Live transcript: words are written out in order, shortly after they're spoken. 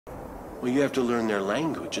Well, you have to learn their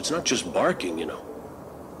language. It's not just barking, you know.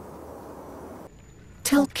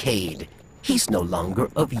 Tell Cade he's no longer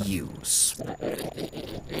of use.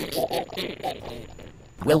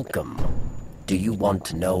 Welcome. Do you want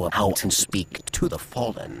to know how to speak to the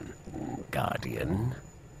fallen, Guardian?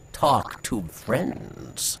 Talk to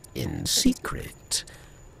friends in secret.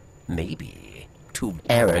 Maybe to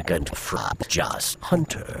arrogant frog just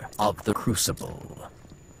hunter of the crucible.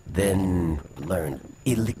 Then learn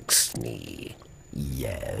Eliksni.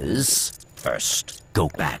 Yes. First, go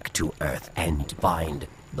back to Earth and find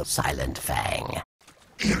the Silent Fang.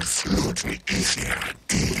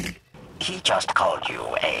 He just called you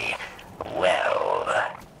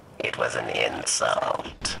well, it was an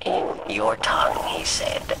insult. In your tongue, he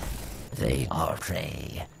said. They are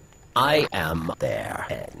prey. I am their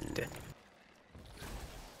end.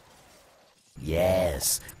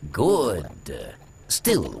 Yes, good.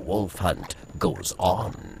 Still, wolf hunt goes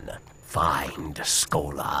on. Find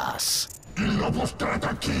Skolas.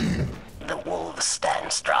 The wolves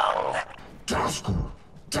stand strong.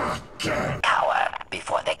 Cower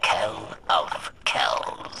before the Kell of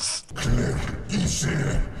Kells.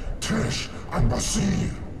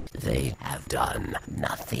 They have done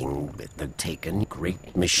nothing with the taken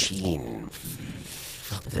great machine.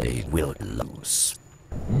 They will lose.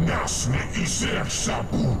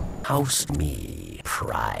 House me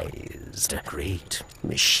prized great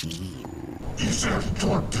machine.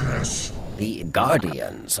 The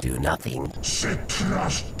Guardians do nothing.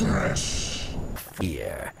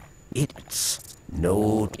 Fear. It's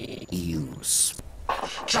no use.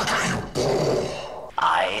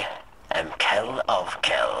 I am Kell of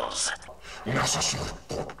Kells.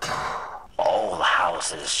 All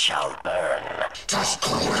houses shall burn.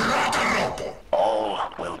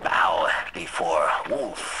 All will bow before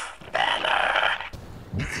Wolf Banner.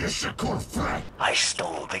 I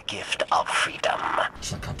stole the gift of freedom.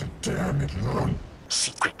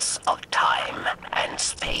 Secrets of time and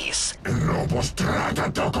space.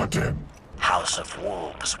 House of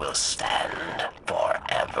Wolves will stand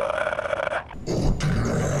forever.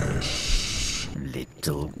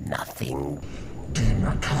 Little nothing.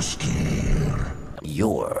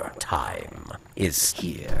 Your time is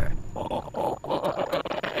here.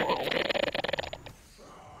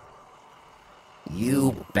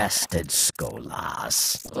 You bested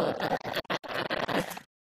Skolas.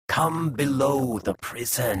 Come below the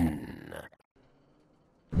prison.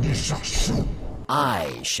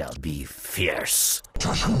 I shall be fierce.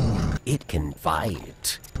 It can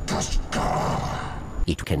fight.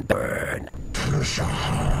 It can burn.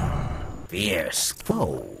 Fierce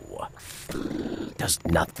foe does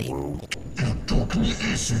nothing.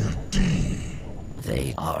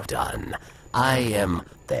 They are done. I am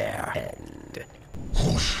their end.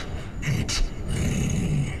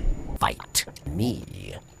 Fight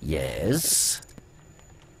me, yes?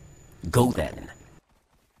 Go then.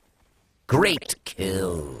 Great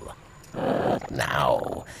kill.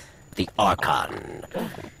 Now, the Archon,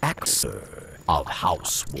 Axer of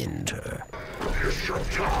House Winter.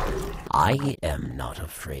 I am not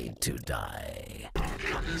afraid to die.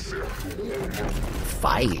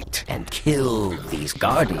 Fight and kill these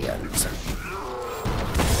Guardians.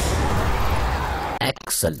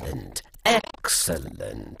 Excellent,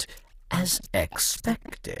 excellent. As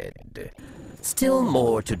expected. Still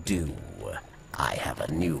more to do. I have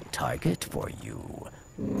a new target for you.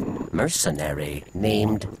 Mercenary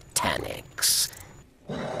named Tanix.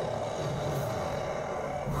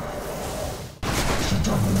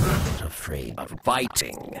 Not afraid of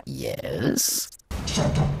fighting, yes?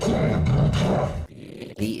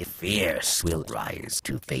 The fierce will rise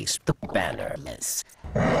to face the bannerless.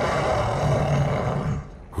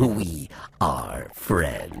 We are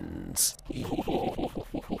friends.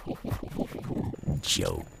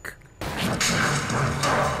 Joke.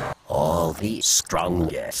 All the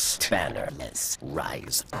strongest bannerless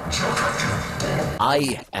rise.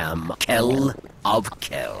 I am Kell of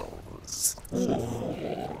Kells.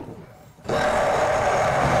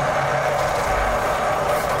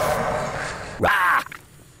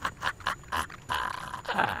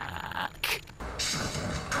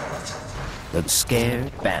 The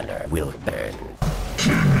scared banner will burn.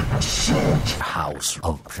 House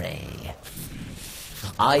of prey.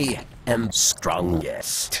 I am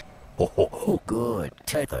strongest. Oh, good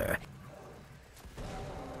tether.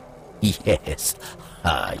 Yes,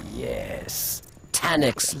 yes.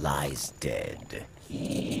 Tanix lies dead.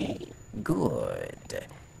 Good.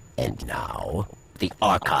 And now, the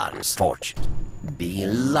Archon's fortune. Be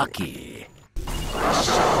lucky.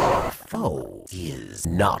 Foe is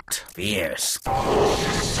not fierce.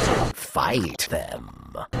 Fight them.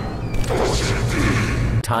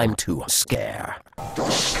 Time to scare. The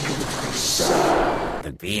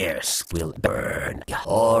fierce will burn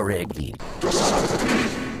already.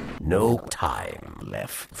 No time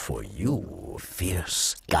left for you,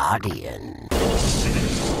 fierce guardian.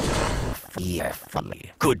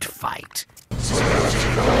 Fearfully good fight.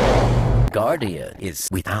 Guardian is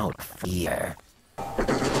without fear.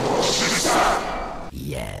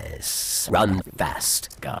 Yes, run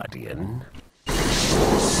fast, Guardian.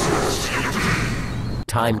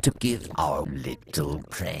 Time to give our little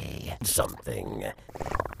prey something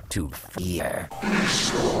to fear.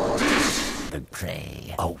 The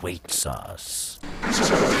prey awaits us.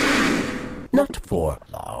 Not for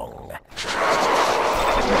long.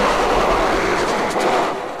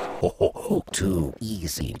 Oh, too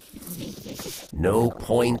easy. No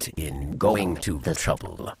point in going to the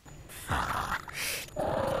trouble.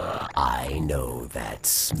 I know that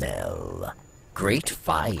smell. Great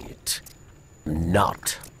fight.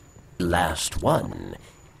 Not last one.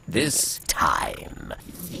 This time,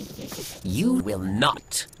 you will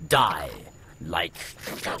not die like...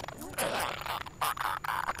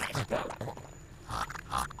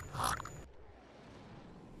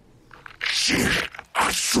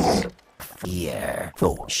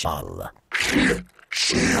 Fearful shall.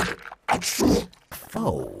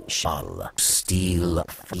 Foe shall steal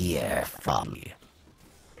fearfully.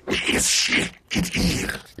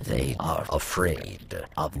 They are afraid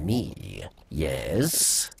of me,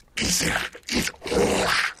 yes?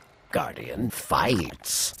 Guardian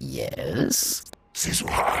fights, yes?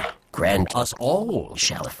 Grant us all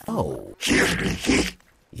shall foe.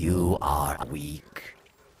 You are weak.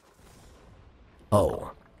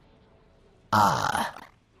 Oh.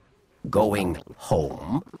 Going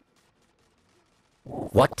home?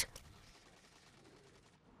 What?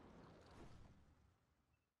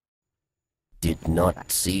 Did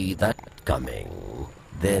not see that coming.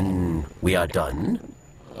 Then we are done?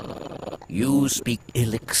 You speak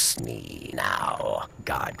Eliksni now,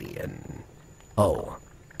 Guardian. Oh,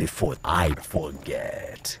 before I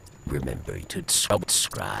forget, remember to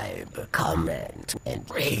subscribe, comment, and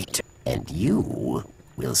rate, and you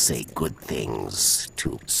will say good things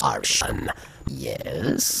to Sarshan,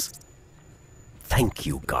 yes? Thank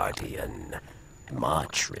you, Guardian.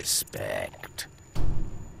 Much respect.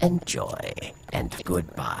 Enjoy, and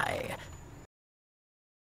goodbye.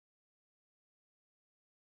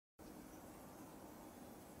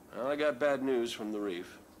 Well, I got bad news from the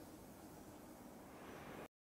reef.